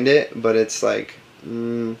don't mind it, but it's like,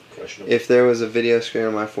 if there was a video screen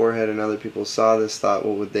on my forehead and other people saw this thought,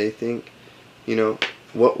 what would they think?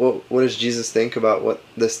 What does Jesus think about what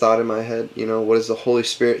this thought in my head? What does the Holy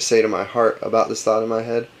Spirit say to my heart about this thought in my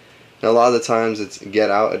head? And a lot of the times it's get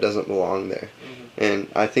out, it doesn't belong there. And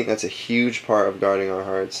I think that's a huge part of guarding our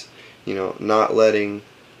hearts, not letting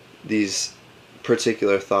these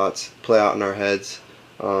particular thoughts play out in our heads,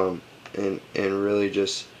 and really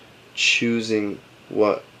just choosing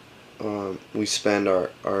what we spend our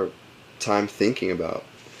time thinking about.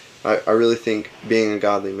 I really think being a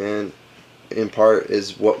godly man, in part,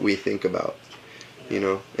 is what we think about,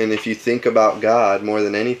 and if you think about God more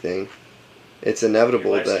than anything, it's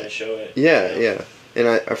inevitable Your life's that gonna show it. yeah. And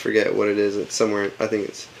I forget what it is. It's somewhere, I think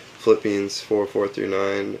it's Philippians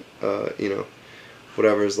 4:4-9.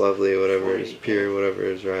 Whatever is lovely, whatever is pure, whatever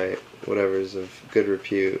is right, whatever is of good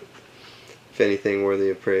repute, if anything worthy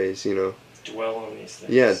of praise, Dwell on these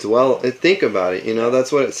things. Yeah, dwell and think about it.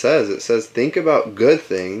 That's what it says. It says think about good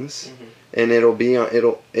things, and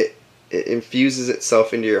it infuses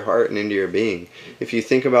itself into your heart and into your being. If you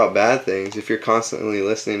think about bad things, if you're constantly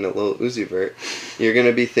listening to Lil Uzi Vert, you're going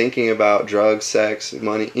to be thinking about drugs, sex,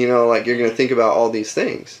 money, you're going to think about all these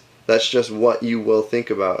things. That's just what you will think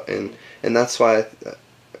about, and that's why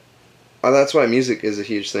music is a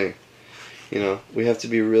huge thing. We have to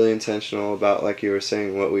be really intentional about, like you were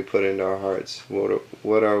saying, what we put into our hearts.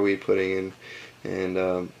 What are we putting in?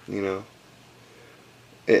 And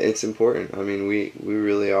it's important. I mean, we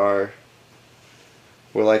really are.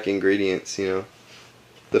 We're like ingredients.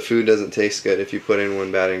 The food doesn't taste good if you put in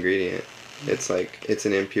one bad ingredient. It's like it's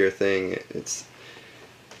an impure thing. It's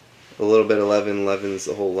a little bit of leaven leavens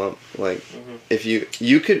the whole lump. Like if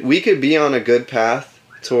we could be on a good path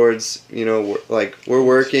towards, we're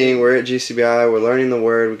working, we're at GCBI, we're learning the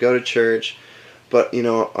word, we go to church, but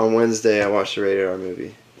on Wednesday I watched a Rated R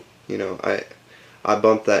movie. I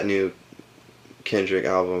bumped that new Kendrick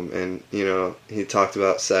album, and he talked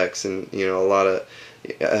about sex, and a lot of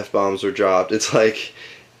F-bombs were dropped. It's like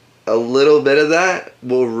a little bit of that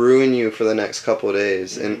will ruin you for the next couple of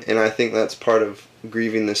days, and I think that's part of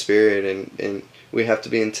grieving the Spirit, and we have to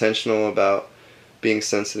be intentional about being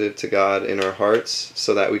sensitive to God in our hearts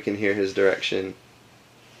so that we can hear His direction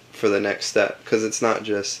for the next step. Because it's not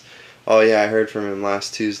just, oh yeah, I heard from Him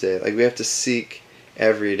last Tuesday. Like, we have to seek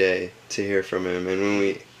every day to hear from Him.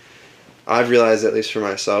 And I've realized, at least for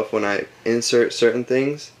myself, when I insert certain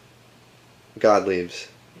things, God leaves.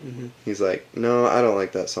 He's like, no, I don't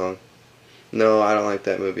like that song. No, I don't like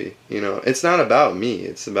that movie. It's not about me.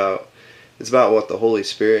 It's about what the Holy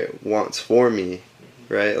Spirit wants for me.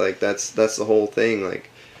 Right, like that's the whole thing. Like,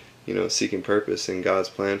 seeking purpose in God's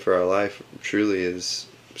plan for our life truly is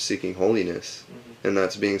seeking holiness, and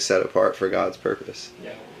that's being set apart for God's purpose.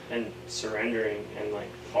 Yeah, and surrendering, and like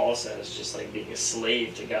Paul says, just like being a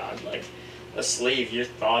slave to God. Like a slave, your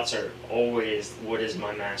thoughts are always, what does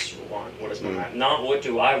my master want? What does my not what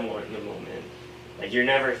do I want in the moment. Like, you're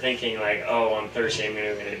never thinking like, oh, I'm thirsty, I'm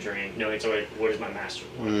gonna get a drink. No, it's always, what does my master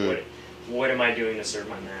want? What am I doing to serve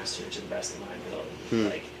my master to the best of my ability?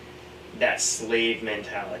 Like, that slave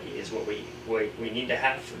mentality is what we need to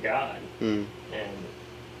have for God. And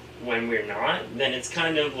when we're not, then it's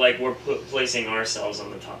kind of like we're placing ourselves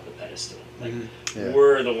on the top of the pedestal. Like,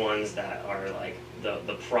 we're the ones that are like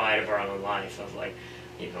the pride of our own life, of like,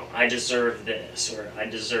 I deserve this, or I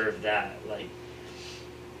deserve that. Like,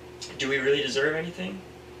 do we really deserve anything?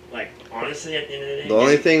 Like, honestly, at the end of the day, the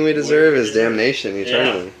only thing we deserve is damnation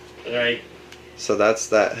eternally. Yeah. Right. So that's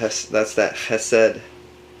that Hesed,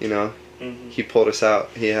 He pulled us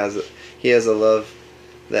out. He has a love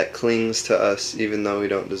that clings to us even though we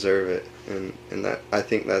don't deserve it, and that, I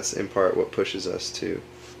think that's in part what pushes us to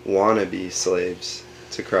want to be slaves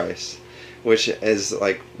to Christ, which is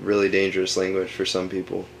like really dangerous language for some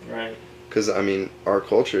people. Right. Because I mean, our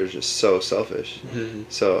culture is just so selfish.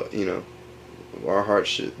 So our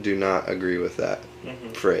hearts do not agree with that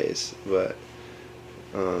phrase, but.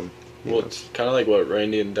 Well, it's kind of like what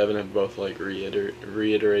Randy and Devin have both like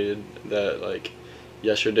reiterated, that like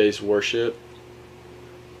yesterday's worship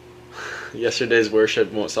yesterday's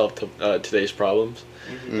worship won't solve today's problems.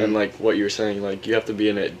 Mm. And like what you were saying, like you have to be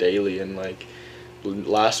in it daily, and like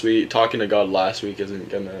last week, talking to God last week isn't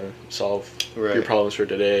gonna solve Right. your problems for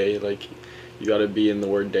today. Like you got to be in the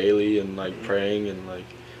Word daily and like praying, and like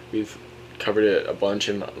we've covered it a bunch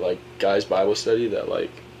in like guys' Bible study, that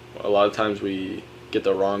like a lot of times we get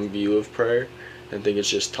the wrong view of prayer and think it's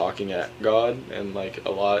just talking at God, and like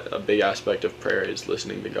a big aspect of prayer is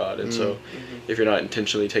listening to God. And so if you're not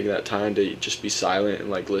intentionally taking that time to just be silent and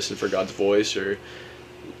like listen for God's voice, or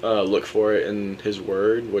look for it in His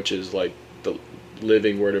Word, which is like the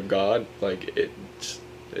living Word of God, like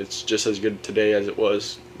it's just as good today as it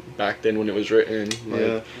was back then when it was written, like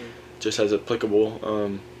Yeah. just as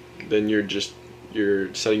applicable. Then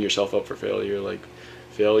you're setting yourself up for failure. Like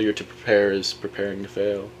failure to prepare is preparing to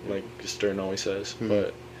fail, like Stern always says. Hmm.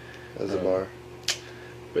 But As a bar.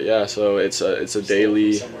 but yeah, so it's a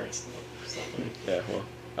daily. Somewhere it's not funny. Yeah, well,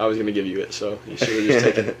 I was gonna give you it, so you should have just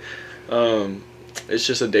taken it. It's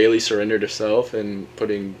just a daily surrender to self, and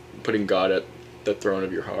putting God at the throne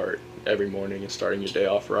of your heart every morning, and starting your day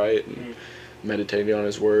off right, and meditating on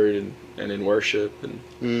His Word, and in worship. And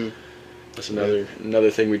Mm. that's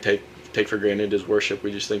another thing we take for granted is worship.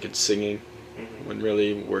 We just think it's singing, when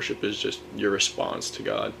really worship is just your response to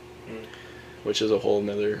God, which is a whole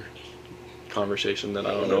nother conversation that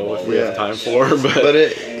I don't know if we have time for. But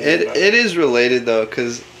it is related though,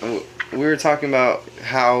 because we were talking about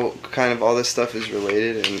how kind of all this stuff is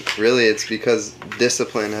related, and really it's because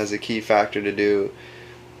discipline has a key factor to do,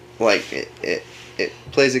 like it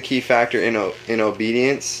plays a key factor in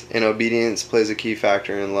obedience, and obedience plays a key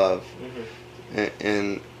factor in love.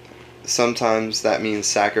 And sometimes that means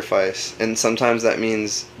sacrifice, and sometimes that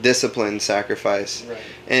means disciplined sacrifice.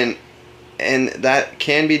 Right. And that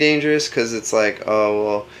can be dangerous, because it's like, oh,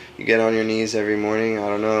 well, you get on your knees every morning. I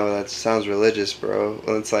don't know, that sounds religious, bro.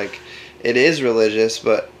 Well, it's like, it is religious,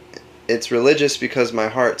 but it's religious because my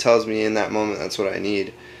heart tells me in that moment that's what I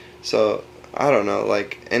need. So, I don't know,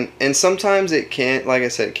 like, and sometimes it can, like I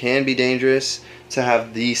said, can be dangerous to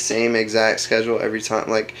have the same exact schedule every time.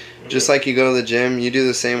 Like, just like you go to the gym, you do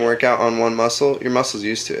the same workout on one muscle, your muscle's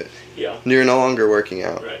used to it. Yeah. You're no longer working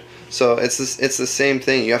out. Right. So it's the same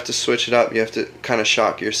thing. You have to switch it up. You have to kind of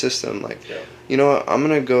shock your system. Like, Yeah. you know what? I'm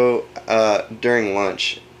gonna go during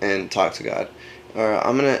lunch and talk to God, or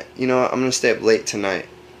I'm gonna stay up late tonight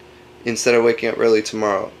instead of waking up early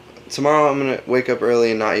tomorrow. Tomorrow I'm gonna wake up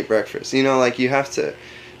early and not eat breakfast. You know, like you have to.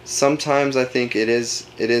 Sometimes I think it is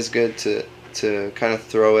good to kind of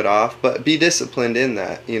throw it off, but be disciplined in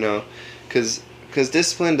that. You know, because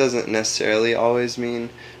discipline doesn't necessarily always mean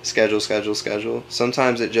schedule.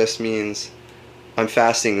 Sometimes it just means I'm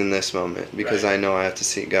fasting in this moment because Right. I know I have to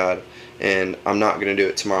seek God, and I'm not going to do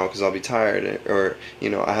it tomorrow because I'll be tired, or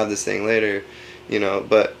I have this thing later,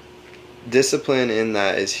 but discipline in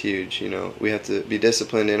that is huge. We have to be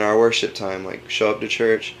disciplined in our worship time, like show up to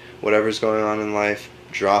church, whatever's going on in life,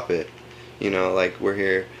 drop it. Like we're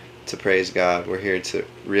here to praise God, we're here to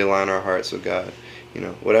realign our hearts with God.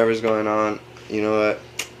 Whatever's going on, you know what?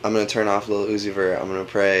 I'm gonna turn off Lil Uzi Vert. I'm gonna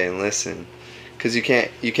pray and listen, cause you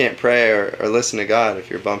can't pray or listen to God if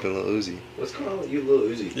you're bumping Lil Uzi. What's going on with you, Lil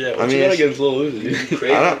Uzi? Yeah, I mean, you got against Lil Uzi?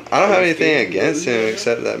 I don't have anything against him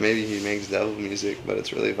except that maybe he makes devil music, but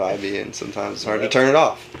it's really vibey and sometimes it's hard to turn it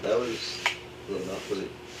off. That was it?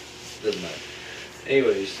 Doesn't matter.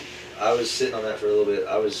 Anyways, I was sitting on that for a little bit.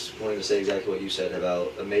 I was wanting to say exactly what you said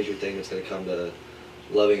about a major thing that's going to come to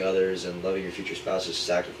loving others and loving your future spouse is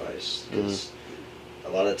sacrifice. Because a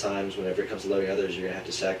lot of times, whenever it comes to loving others, you're going to have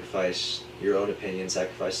to sacrifice your own opinion,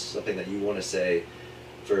 sacrifice something that you want to say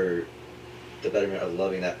for the betterment of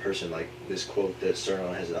loving that person. Like this quote that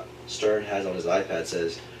Stern has on his iPad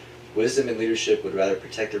says, "Wisdom and leadership would rather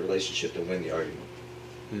protect the relationship than win the argument."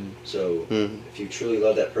 So if you truly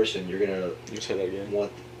love that person, you're going to You say that again? You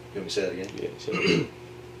want me to say that again? Yeah, say that again.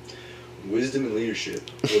 Wisdom and leadership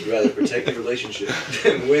would rather protect the relationship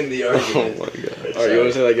than win the argument. Oh my God. Alright, you want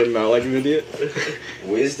to say that again now like an idiot?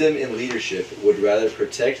 Wisdom and leadership would rather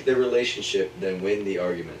protect the relationship than win the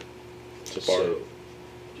argument. It's a bar. So,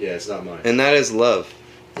 yeah, it's not mine. And that is love,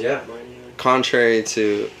 Yeah. contrary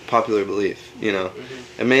to popular belief.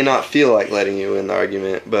 It may not feel like letting you win the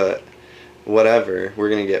argument, but whatever, we're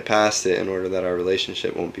gonna get past it in order that our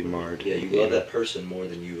relationship won't be marred. Yeah, you love that person more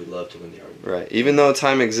than you would love to win the argument. Right. Even though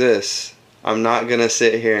time exists, I'm not gonna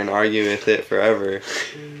sit here and argue with it forever.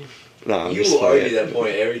 No, I'm You just will playing. argue that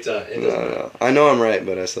point every time. It No, doesn't matter. no. I know I'm right,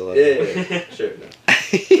 but I still love Yeah, it. yeah, sure.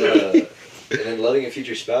 No. And then loving a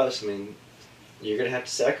future spouse, I mean, you're gonna have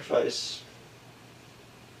to sacrifice.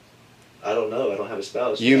 I don't know. I don't have a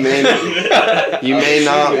spouse. You may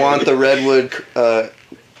not want the redwood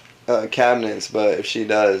cabinets, but if she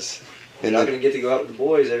does, You're not gonna get to go out with the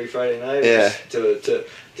boys every Friday night. Yeah.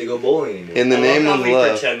 To go bowling anymore. in the name how of we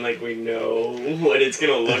love, pretend like we know what it's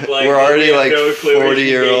gonna look like. We're but we already have like no clue what we're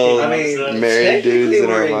 40-year-old I making mean, outside. married dudes technically in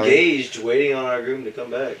our we're mind. engaged, waiting on our groom to come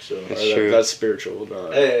back. So It's true. That's spiritual,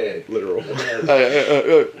 not hey, literal.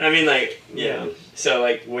 I mean, like, yeah. So,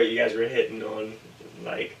 like, what you guys were hitting on,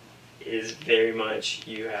 like, is very much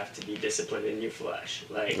you have to be disciplined in your flesh.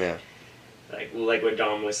 Like, Yeah. like what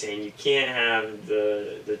Dom was saying, you can't have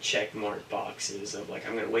the check mark boxes of, like,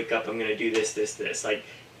 I'm going to wake up, I'm going to do this, this, this. Like,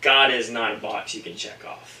 God is not a box you can check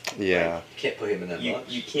off. Yeah. you can't put him in that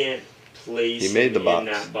box. You can't place He made the him box. in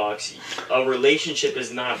that box. A relationship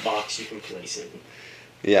is not a box you can place in.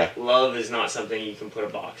 Yeah. Love is not something you can put a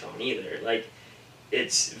box on either. Like,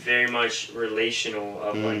 it's very much relational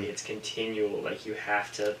of like it's continual. Like, you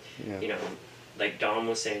have to, Yeah. you know, like Dom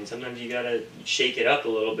was saying, sometimes you gotta shake it up a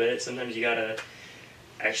little bit. Sometimes you gotta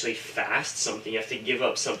actually fast something. You have to give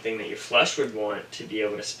up something that your flesh would want to be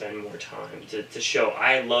able to spend more time to show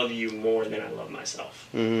I love you more than I love myself.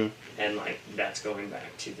 Mm-hmm. And like that's going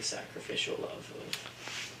back to the sacrificial love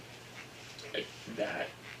of like that.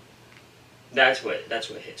 That's what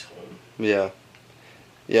hits home. Yeah.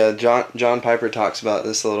 Yeah, John Piper talks about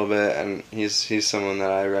this a little bit, and he's someone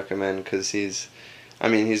that I recommend because he's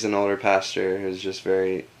an older pastor who's just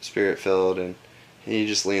very spirit-filled, and he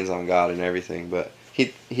just leans on God and everything. But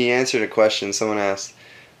he answered a question. Someone asked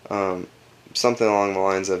something along the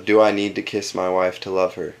lines of, do I need to kiss my wife to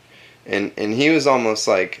love her? And he was almost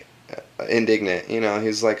like indignant, you know, he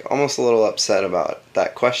was like almost a little upset about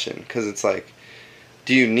that question, because it's like,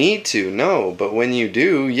 do you need to? No, but when you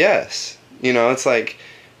do, yes. You know, it's like,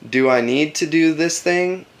 do I need to do this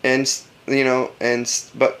thing and, you know,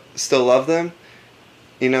 but still love them?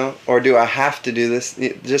 You know, or do I have to do this?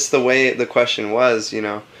 Just the way the question was, you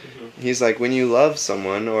know, he's like, when you love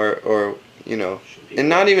someone or, you know, and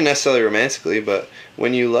not even necessarily romantically, but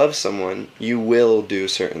when you love someone, you will do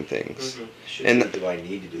certain things. And do I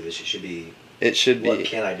need to do this? It should be. What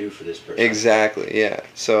can I do for this person? Exactly, yeah.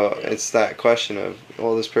 So it's that question of,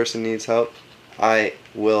 well, this person needs help. I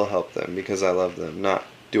will help them because I love them. Not,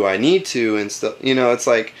 do I need to? And still, you know, it's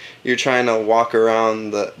like you're trying to walk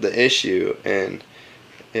around the issue. And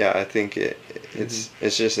yeah, I think it's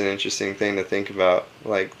just an interesting thing to think about.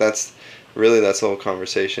 Like that's the whole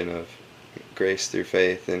conversation of grace through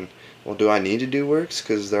faith. And well, do I need to do works?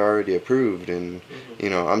 Because they're already approved, and you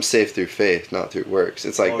know, I'm saved through faith, not through works.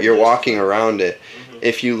 It's like you're walking around it.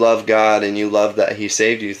 If you love God and you love that He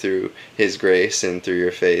saved you through His grace and through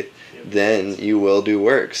your faith, then you will do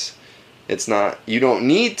works. It's not, you don't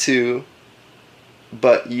need to,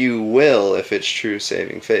 but you will if it's true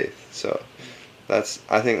saving faith. So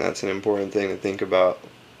I think that's an important thing to think about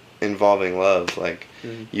involving love. Like,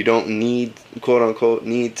 you don't need, quote unquote,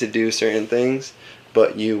 need to do certain things,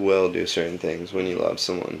 but you will do certain things when you love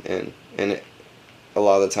someone, and it a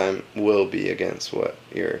lot of the time will be against what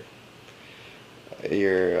your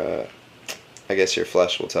I guess your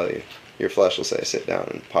flesh will tell you. Your flesh will say sit down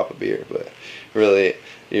and pop a beer, but really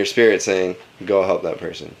your spirit's saying go help that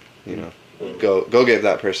person, you know. Go give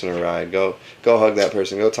that person a ride. Go hug that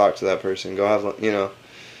person. Go talk to that person. Go have, you know.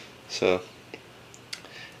 So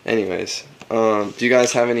anyways, do you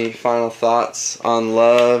guys have any final thoughts on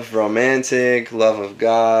love, romantic, love of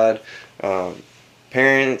God,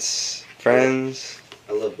 parents, friends?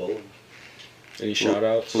 I love bowling. Any shout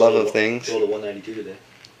outs? Love of things. Rolled a 192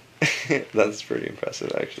 today. That's pretty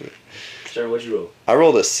impressive, actually. Sharon, what'd you roll? I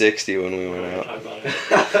rolled a 60 when we went Talk out. about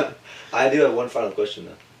it. I do have one final question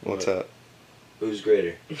though. What's up? Who's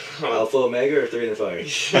greater, Alpha Omega or Three in the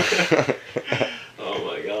Fire? Oh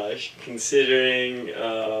my gosh! Considering,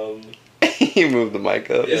 You moved the mic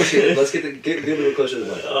up. Yeah, let's get a little closer to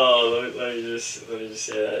the mic. oh, let me just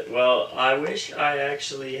say that. Well, I wish I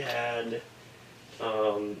actually had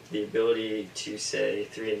the ability to say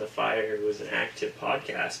Three in the Fire was an active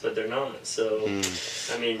podcast, but they're not. So,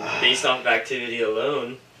 I mean, based off of activity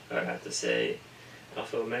alone, I'd have to say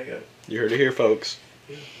Alpha Omega. You heard it here, folks.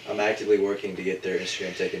 I'm actively working to get their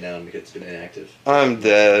Instagram taken down because it's been inactive. I'm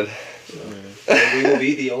dead. And we will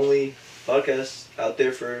be the only podcast out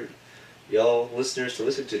there for y'all listeners to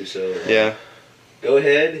listen to. So Yeah. go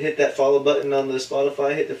ahead, hit that follow button on the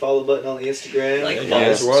Spotify, hit the follow button on the Instagram. Like,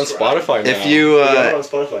 Yes. We're on Spotify now. If you We're on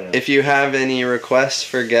Spotify now. if you have any requests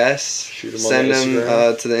for guests, Shoot 'em on send the them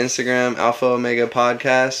Instagram. to the Instagram Alpha Omega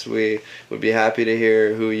Podcast. We would be happy to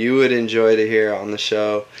hear who you would enjoy to hear on the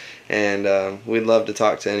show, and we'd love to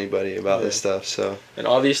talk to anybody about this stuff. So And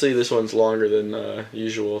obviously this one's longer than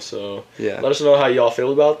usual, so yeah, let us know how y'all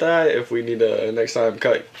feel about that. If we need to next time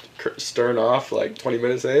cut Stern off like 20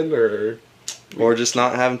 minutes in, or or just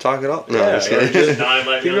not have him talk at all. No, Yeah, just or kidding. just- Not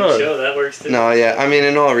invite me Keep on the going. show. That works too. No, yeah. I mean,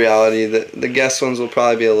 in all reality, the guest ones will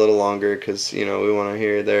probably be a little longer because we want to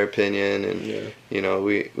hear their opinion and Yeah.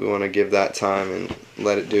 we want to give that time and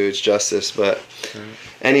let it do its justice. But,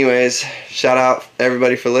 anyways, shout out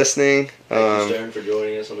everybody for listening. Thank you, Stern, for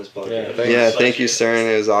joining us on this podcast. Yeah, thanks. Yeah, thank you, Stern.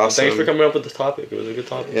 It was awesome. Thanks for coming up with the topic. It was a good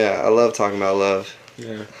topic. Yeah, I love talking about love.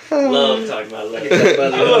 Yeah. Love talking about love. I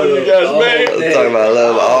love you guys, man. Let's talk about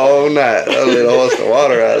love all night. That was a horse of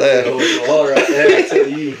water right there. The water right there. I tell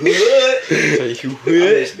you what. So you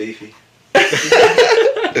I miss Beefy.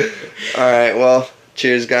 All right, well,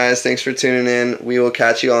 cheers, guys. Thanks for tuning in. We will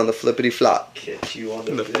catch you on the flippity flop. Catch you on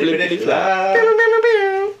the The flippity flippity flop. flop.